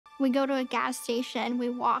We go to a gas station, we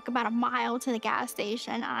walk about a mile to the gas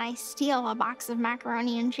station, and I steal a box of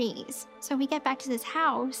macaroni and cheese. So we get back to this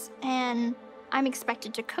house, and I'm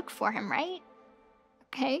expected to cook for him, right?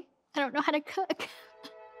 Okay, I don't know how to cook.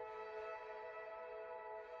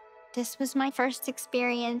 This was my first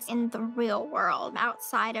experience in the real world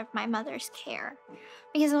outside of my mother's care.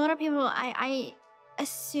 Because a lot of people, I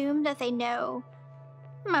assume that they know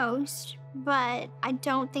most, but I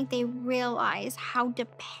don't think they realize how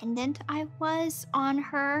dependent I was on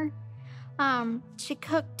her. She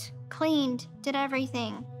cooked, cleaned, did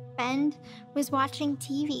everything. Ben was watching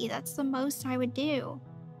TV. That's the most I would do.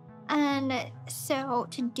 And so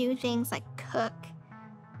to do things like cook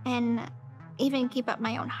and even keep up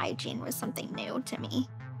my own hygiene was something new to me.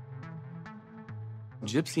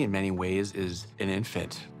 Gypsy, in many ways, is an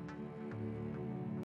infant